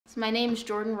So my name is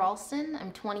Jordan Ralston.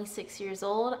 I'm 26 years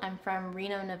old. I'm from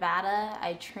Reno, Nevada.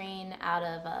 I train out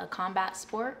of combat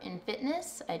sport and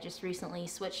fitness. I just recently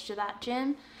switched to that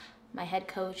gym. My head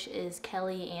coach is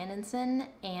Kelly Anderson,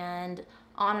 and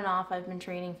on and off I've been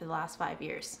training for the last 5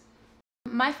 years.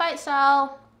 My fight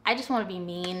style, I just want to be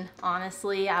mean,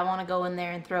 honestly. I want to go in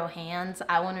there and throw hands.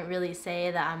 I wouldn't really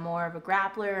say that I'm more of a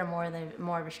grappler or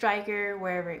more of a striker.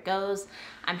 Wherever it goes,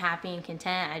 I'm happy and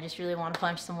content. I just really want to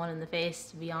punch someone in the face,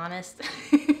 to be honest.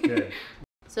 Good.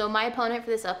 So my opponent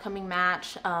for this upcoming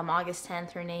match, August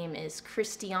 10th, her name is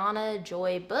Christiana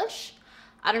Joy Bush.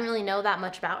 I don't really know that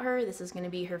much about her. This is going to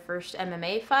be her first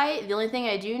MMA fight. The only thing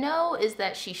I do know is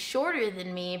that she's shorter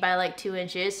than me by like 2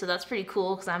 inches, so that's pretty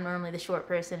cool because I'm normally the short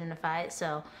person in a fight,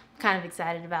 so I'm kind of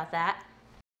excited about that.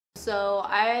 So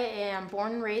I am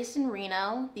born and raised in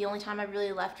Reno. The only time I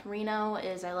really left Reno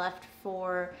is I left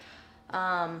for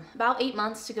about 8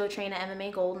 months to go train at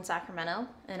MMA Gold in Sacramento,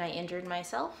 and I injured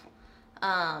myself.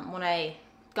 When I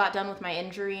got done with my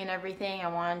injury and everything, I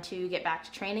wanted to get back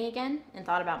to training again and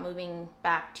thought about moving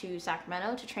back to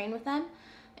Sacramento to train with them.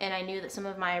 And I knew that some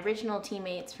of my original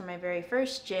teammates from my very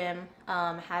first gym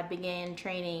had began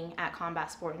training at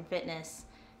Combat Sport and Fitness,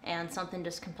 and something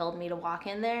just compelled me to walk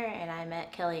in there, and I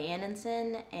met Kelly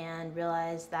Anderson and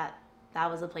realized that that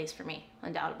was the place for me,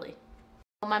 undoubtedly.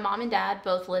 My mom and dad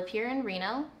both live here in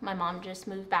Reno. My mom just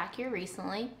moved back here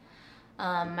recently.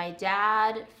 My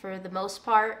dad, for the most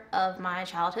part of my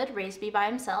childhood, raised me by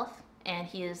himself, and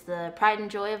he is the pride and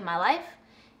joy of my life.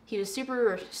 He was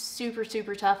super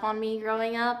tough on me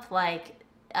growing up. Like,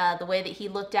 the way that he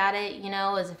looked at it, you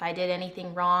know, is if I did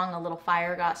anything wrong, a little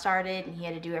fire got started, and he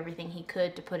had to do everything he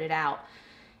could to put it out.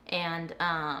 And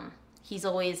he's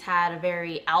always had a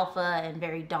very alpha and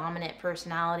very dominant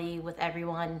personality with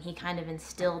everyone. He kind of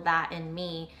instilled that in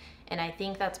me. And I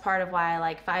think that's part of why I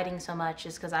like fighting so much,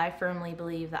 is because I firmly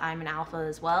believe that I'm an alpha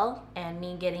as well, and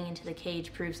me getting into the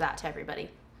cage proves that to everybody.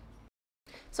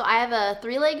 So I have a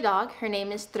 3-legged dog. Her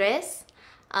name is Tres.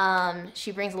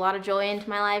 She brings a lot of joy into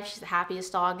my life. She's the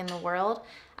happiest dog in the world.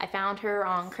 I found her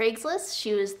on Craigslist.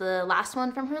 She was the last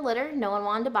one from her litter. No one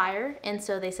wanted to buy her, and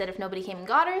so they said if nobody came and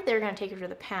got her, they were going to take her to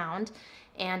the pound.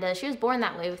 And she was born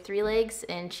that way with 3 legs,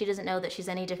 and she doesn't know that she's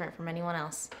any different from anyone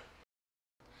else.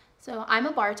 So I'm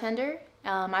a bartender.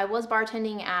 I was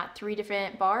bartending at 3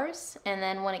 different bars, and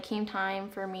then when it came time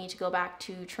for me to go back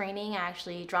to training, I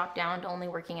actually dropped down to only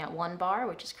working at 1 bar,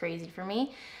 which is crazy for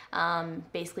me,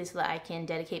 basically so that I can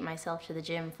dedicate myself to the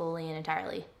gym fully and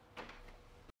entirely.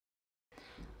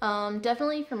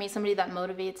 Definitely for me, somebody that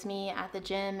motivates me at the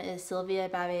gym is Sylvia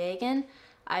Babayagan.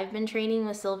 I've been training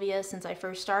with Sylvia since I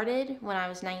first started when I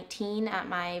was 19 at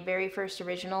my very first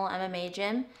original MMA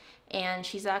gym. And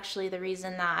she's actually the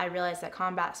reason that I realized that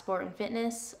Combat Sport and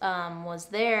Fitness was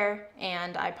there,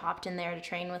 and I popped in there to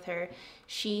train with her.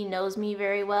 She knows me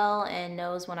very well and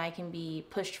knows when I can be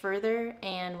pushed further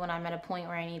and when I'm at a point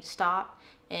where I need to stop.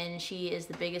 And she is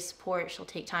the biggest support. She'll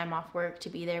take time off work to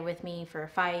be there with me for a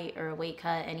fight or a weight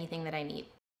cut, anything that I need.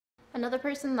 Another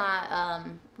person that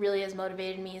really has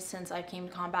motivated me since I came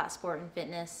to Combat Sport and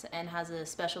Fitness and has a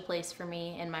special place for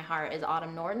me in my heart is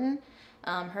Autumn Norton.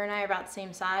 Her and I are about the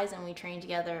same size, and we train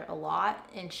together a lot,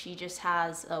 and she just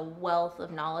has a wealth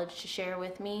of knowledge to share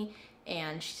with me,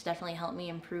 and she's definitely helped me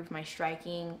improve my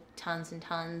striking tons and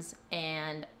tons,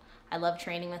 and I love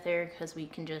training with her because we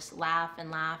can just laugh,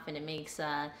 and it makes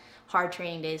hard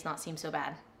training days not seem so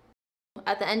bad.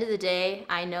 At the end of the day,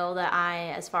 I know that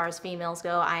as far as females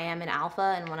go, I am an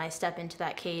alpha, and when I step into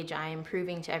that cage, I am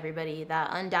proving to everybody that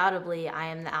undoubtedly I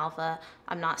am the alpha.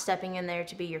 I'm not stepping in there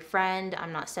to be your friend.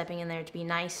 I'm not stepping in there to be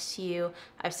nice to you.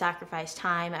 I've sacrificed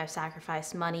time, I've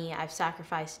sacrificed money, I've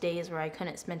sacrificed days where I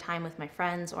couldn't spend time with my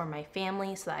friends or my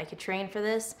family so that I could train for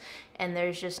this, and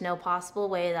there's just no possible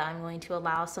way that I'm going to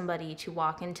allow somebody to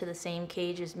walk into the same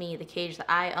cage as me, the cage that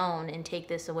I own, and take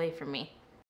this away from me.